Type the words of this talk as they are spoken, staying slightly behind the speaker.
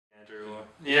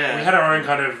Yeah. We had our own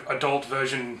kind of adult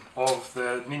version of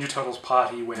the Ninja Turtles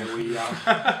party where we...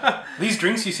 these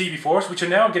drinks you see before us, which are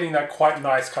now getting that quite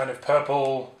nice kind of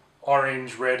purple,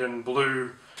 orange, red and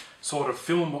blue sort of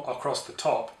film across the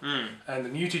top. And the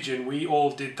mutagen, we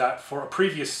all did that for a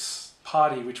previous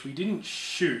party, which we didn't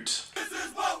shoot.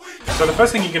 So the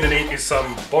first thing you're going to need is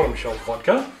some bottom shelf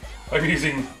vodka. I'm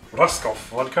using Ruskov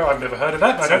vodka. I've never heard of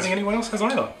that. I don't think anyone else has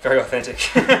either. Very authentic.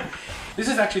 This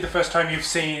is actually the first time you've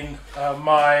seen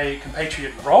my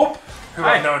compatriot Rob, who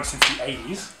I've known since the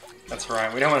 80s. That's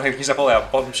right. We don't want to use up all our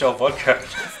bottom shelf vodka.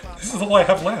 This is all I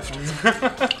have left.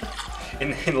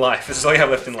 in life. This is all you have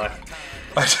left in life.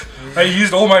 I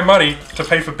used all my money to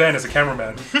pay for Ben as a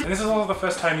cameraman. And this is also the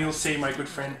first time you'll see my good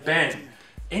friend Ben.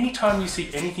 Anytime you see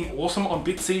anything awesome on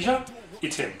Seizure,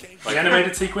 it's him. The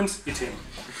animated sequence, it's him.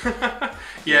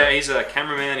 Yeah, he's a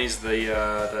cameraman. He's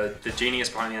the genius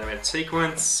behind the animated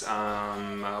sequence.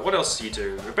 What else do you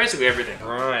do? Basically everything.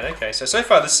 Right. Okay. So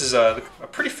far this is a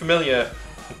pretty familiar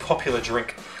and popular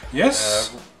drink.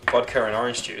 Yes. Vodka and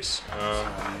orange juice.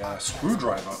 A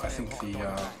screwdriver, I think the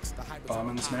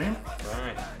barman's name.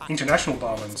 Right. International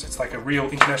barman's. It's like a real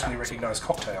internationally recognized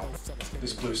cocktail.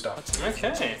 This blue stuff.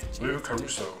 Okay. Blue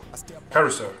Caruso.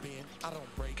 Caruso.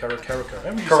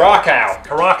 Caraco.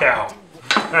 Caracal.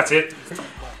 That's it.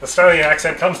 Australian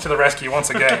accent comes to the rescue once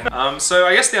again. So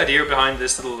I guess the idea behind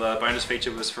this little bonus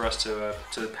feature was for us to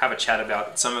have a chat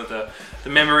about some of the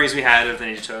memories we had of the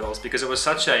Ninja Turtles, because it was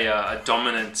such a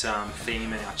dominant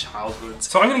theme in our childhoods.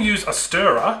 So I'm going to use a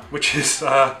stirrer, which is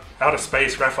Outer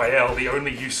Space Raphael, the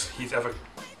only use he's ever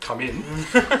come in.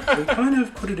 So kind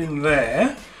of put it in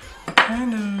there.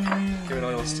 And give it a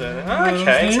little stir.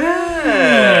 Okay.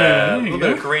 Yeah. A little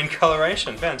bit of green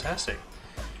coloration. Fantastic.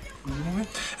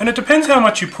 And it depends how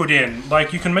much you put in.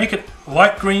 Like, you can make it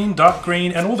light green, dark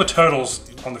green, and all the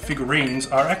turtles on the figurines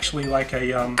are actually like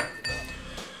a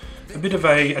bit of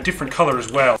a different color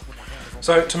as well.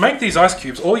 So to make these ice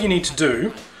cubes, all you need to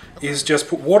do is just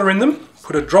put water in them,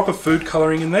 put a drop of food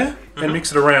coloring in there, and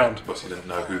mix it around. Of course, you didn't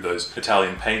know who those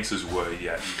Italian painters were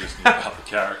yet. You just knew about the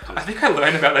characters. I think I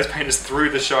learned about those painters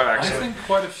through the show, actually. I think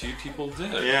quite a few people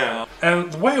did. Yeah.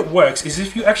 And the way it works is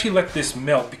if you actually let this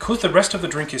melt, because the rest of the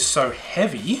drink is so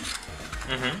heavy,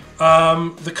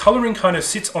 the colouring kind of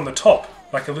sits on the top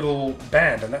like a little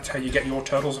band, and that's how you get your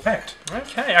turtles effect.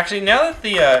 Okay, actually now that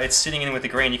the it's sitting in with the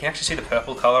green, you can actually see the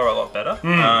purple colour a lot better.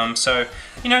 So,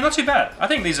 you know, not too bad. I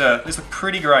think these look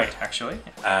pretty great, actually.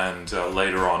 And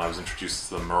later on I was introduced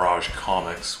to the Mirage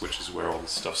comics, which is where all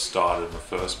this stuff started in the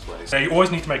first place. Now you always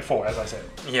need to make 4, as I said.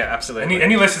 Yeah, absolutely.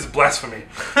 Any less is blasphemy.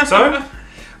 So,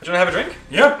 do you want to have a drink?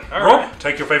 Yep. All Rob, right.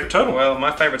 take your favourite turtle. Well,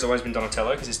 my favourite's always been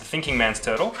Donatello, because he's the thinking man's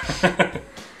turtle.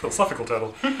 Philosophical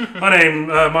turtle.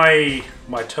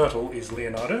 My turtle is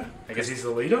Leonardo, because he's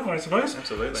the leader, I suppose.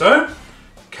 Absolutely. So,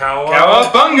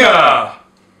 Cowabunga!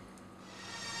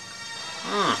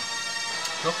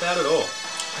 Not bad at all.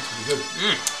 That's pretty good.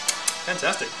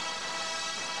 Fantastic.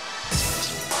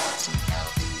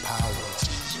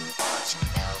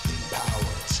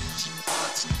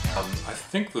 I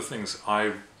think the things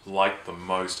I liked the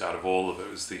most out of all of it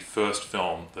was the first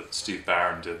film that Steve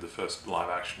Barron did, the first live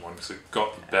action one, because it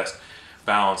got the best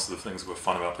balance of the things that were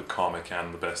fun about the comic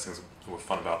and the best things that were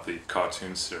fun about the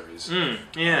cartoon series.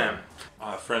 Yeah.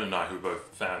 A friend and I, who were both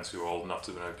fans who were old enough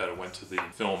to know better, went to the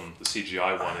film, the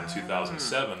CGI one in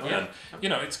 2007, and you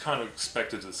know, it's kind of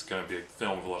expected it's going to be a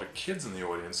film with a lot of kids in the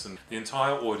audience, and the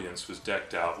entire audience was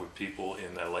decked out with people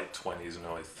in their late 20s and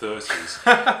early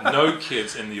 30s. No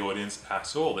kids in the audience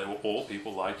at all. They were all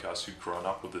people like us who'd grown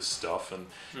up with this stuff, and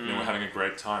you know, were having a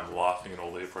great time laughing in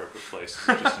all the appropriate places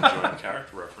and just enjoying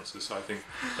character references. So I think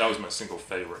that was my single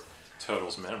favourite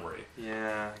Turtles memory.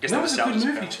 Yeah. I guess That was a good nostalgia's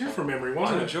movie powerful. too, from memory,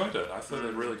 wasn't I it? enjoyed it. I thought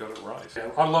they really got it right. Yeah,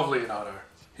 I love Leonardo.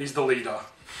 He's the leader.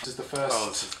 This is the first... Oh,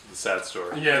 this is the sad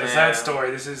story. Yeah, the sad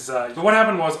story. This is... But what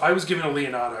happened was, I was given a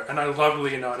Leonardo, and I loved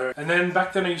Leonardo. And then,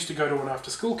 back then, I used to go to an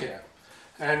after-school camp.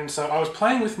 And so I was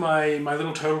playing with my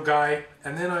little turtle guy,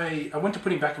 and then I went to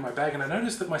put him back in my bag, and I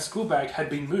noticed that my school bag had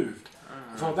been moved.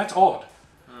 I thought, that's odd.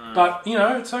 But, you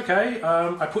know, it's okay.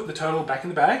 I put the turtle back in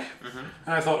the bag,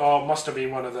 and I thought, oh, it must have been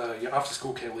one of the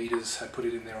after-school care leaders had put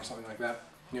it in there or something like that.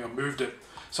 You know, moved it.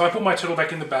 So I put my turtle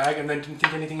back in the bag and then didn't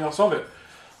think anything else of it.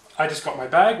 I just got my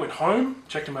bag, went home,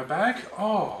 checked in my bag.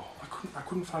 Oh, I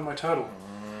couldn't find my turtle.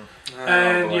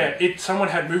 And yeah, someone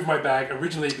had moved my bag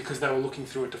originally because they were looking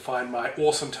through it to find my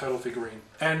awesome turtle figurine.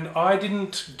 And I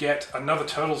didn't get another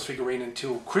Turtles figurine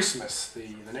until Christmas,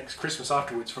 the next Christmas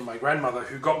afterwards, from my grandmother,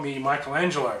 who got me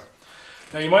Michelangelo.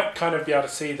 Now you might kind of be able to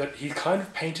see that he's kind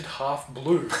of painted half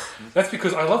blue. That's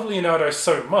because I love Leonardo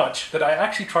so much that I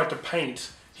actually tried to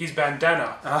paint his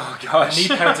bandana. Oh gosh. Knee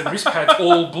pads and wrist pads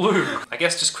all blue. I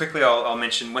guess just quickly I'll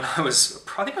mention when I was,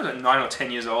 I think I was 9 or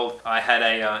 10 years old, I had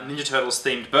a Ninja Turtles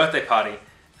themed birthday party.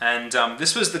 And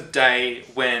this was the day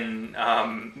when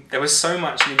there was so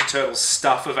much Ninja Turtles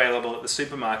stuff available at the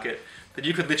supermarket that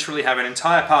you could literally have an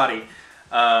entire party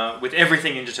with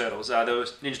everything Ninja Turtles. There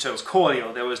was Ninja Turtles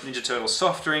cordial, there was Ninja Turtles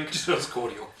soft drink, Ninja Turtles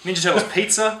cordial, Ninja Turtles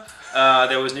pizza,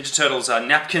 there was Ninja Turtles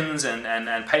napkins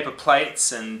and paper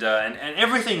plates and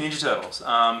everything Ninja Turtles,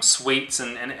 sweets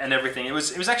and everything. It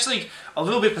was actually a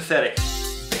little bit pathetic.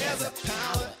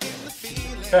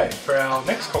 Okay, for our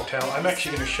next cocktail, I'm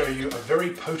actually going to show you a very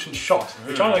potent shot,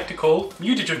 which I like to call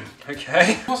mutagen.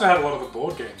 Okay. I also had a lot of the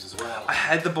board games as well. I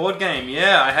had the board game,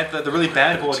 yeah. I had the really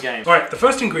bad board game. Alright, the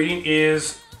first ingredient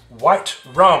is white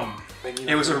rum.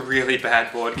 It was a really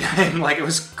bad board game. Like, it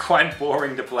was quite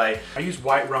boring to play. I use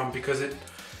white rum because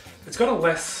it's got a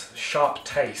less sharp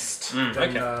taste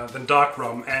than dark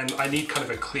rum, and I need kind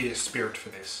of a clear spirit for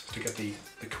this to get the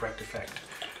correct effect.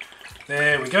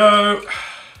 There we go.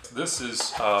 This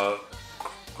is a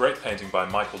great painting by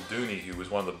Michael Dooney, who was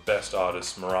one of the best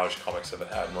artists Mirage Comics ever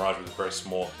had. Mirage was a very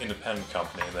small independent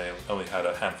company, and they only had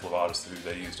a handful of artists who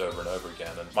they used over and over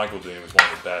again. And Michael Dooney was one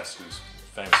of the best, who's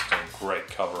famous for doing great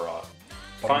cover art.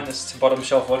 Finest bottom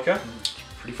shelf vodka.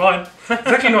 Pretty fine. It's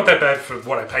actually not that bad for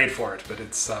what I paid for it, but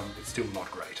it's still not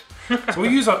great. So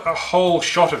we'll use a whole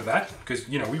shot of that, because,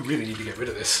 you know, we really need to get rid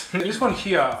of this. This one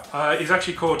here is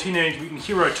actually called Teenage Mutant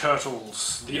Hero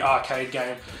Turtles, the arcade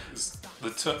game.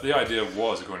 The idea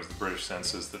was, according to the British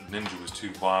censors, that ninja was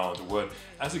too violent a word.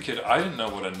 As a kid, I didn't know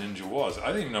what a ninja was. I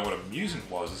didn't even know what a mutant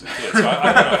was as a kid, so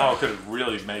I don't know how it could have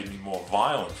really made me more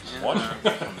violent from watching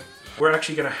it. We're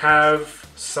actually going to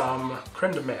have some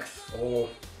creme de meth, or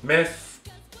meth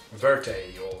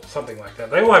verte, or something like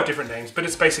that. They all have different names, but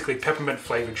it's basically peppermint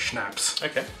flavoured schnapps.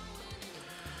 Okay.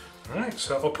 Alright,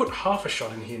 so I'll put half a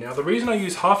shot in here now. The reason I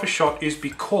use half a shot is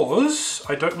because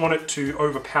I don't want it to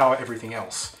overpower everything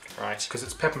else. Right. Because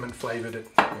it's peppermint flavoured.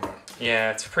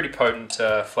 Yeah, it's a pretty potent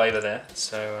flavour there,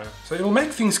 so... So it'll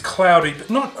make things cloudy, but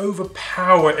not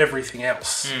overpower everything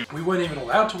else. We weren't even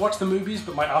allowed to watch the movies,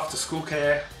 but my after-school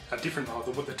care,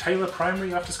 the Taylor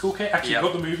Primary after-school care, actually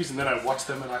got the movies, and then I watched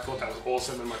them, and I thought that was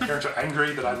awesome, and my parents were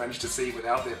angry that I managed to see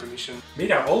without their permission.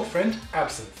 Meet our old friend,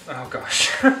 Absinthe. Oh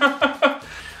gosh.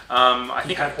 I think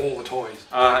he had all the toys,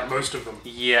 like most of them.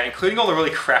 Yeah, including all the really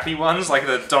crappy ones, like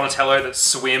the Donatello that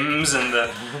swims, and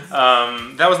the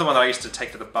that was the one that I used to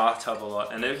take to the bathtub a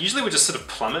lot, and it usually would just sort of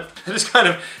plummet. It just kind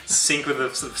of sink with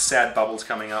the sort of sad bubbles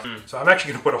coming up. So I'm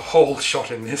actually going to put a whole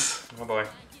shot in this. Oh boy.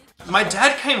 My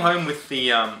dad came home with the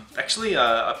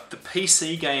the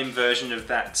PC game version of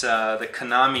that the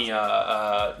Konami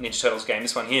Ninja Turtles game.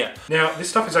 This one here. Now this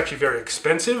stuff is actually very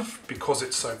expensive because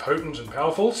it's so potent and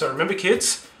powerful. So remember,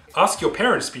 kids, ask your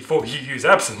parents before you use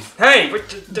absinthe. Hey,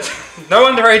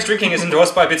 no underage drinking is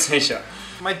endorsed by Bitsnisha.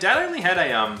 My dad only had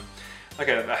a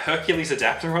Hercules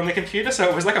adapter on the computer, so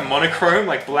it was like a monochrome,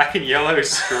 like black and yellow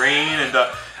screen,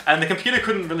 and the computer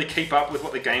couldn't really keep up with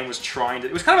what the game was trying to...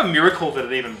 It was kind of a miracle that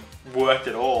it even worked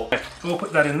at all. We'll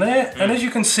put that in there, and as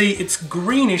you can see, it's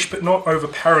greenish, but not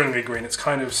overpoweringly green. It's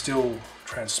kind of still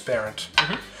transparent.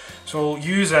 So we'll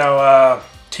use our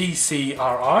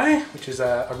TCRI, which is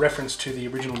a reference to the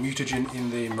original mutagen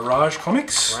in the Mirage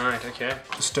comics. Right, okay.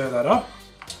 To stir that up.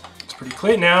 It's pretty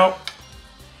clear. Now,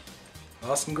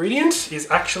 last ingredient is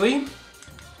actually...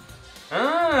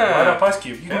 Light up ice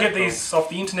cube. You can get these off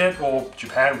the internet or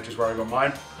Japan, which is where I got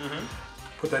mine.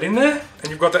 Put that in there, and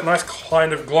you've got that nice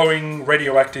kind of glowing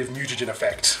radioactive mutagen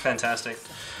effect. Fantastic.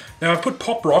 Now I've put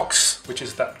pop rocks, which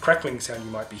is that crackling sound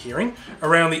you might be hearing,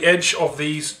 around the edge of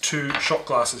these two shot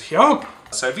glasses here.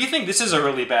 So if you think this is a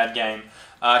really bad game,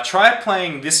 try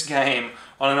playing this game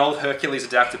on an old Hercules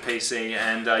adapter PC,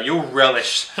 and you'll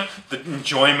relish the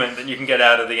enjoyment that you can get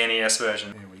out of the NES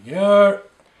version. There we go.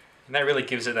 And that really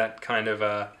gives it that kind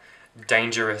of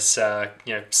dangerous,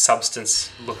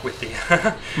 substance look with the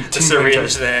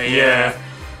syringe there. Yeah.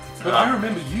 But I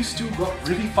remember you still got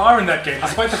really far in that game,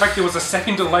 despite the fact there was a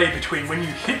second delay between when you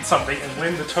hit something and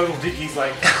when the turtle did his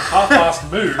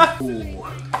half-assed move. Ooh.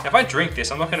 If I drink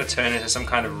this, I'm not going to turn into some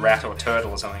kind of rat or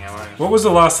turtle or something, am I? What was the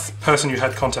last person you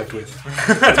had contact with?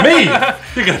 It's me!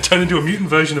 You're going to turn into a mutant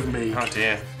version of me. Oh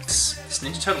dear. This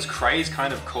Ninja Turtles craze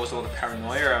kind of caused a lot of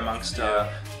paranoia amongst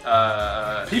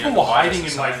people were hiding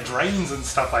in like drains and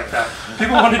stuff like that.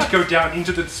 People wanted to go down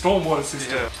into the stormwater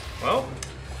system. Yeah. Well,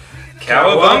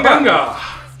 cowabunga!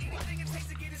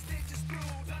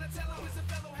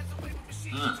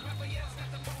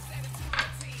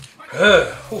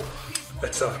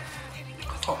 That's it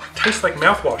tastes like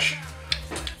mouthwash.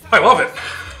 I love it.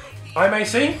 I'm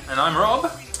AC. And I'm Rob.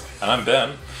 And I'm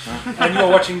Ben. And you're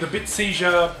watching the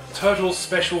Seizure Turtles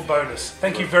special bonus.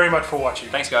 Thank you very much for watching.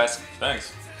 Thanks, guys.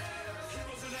 Thanks.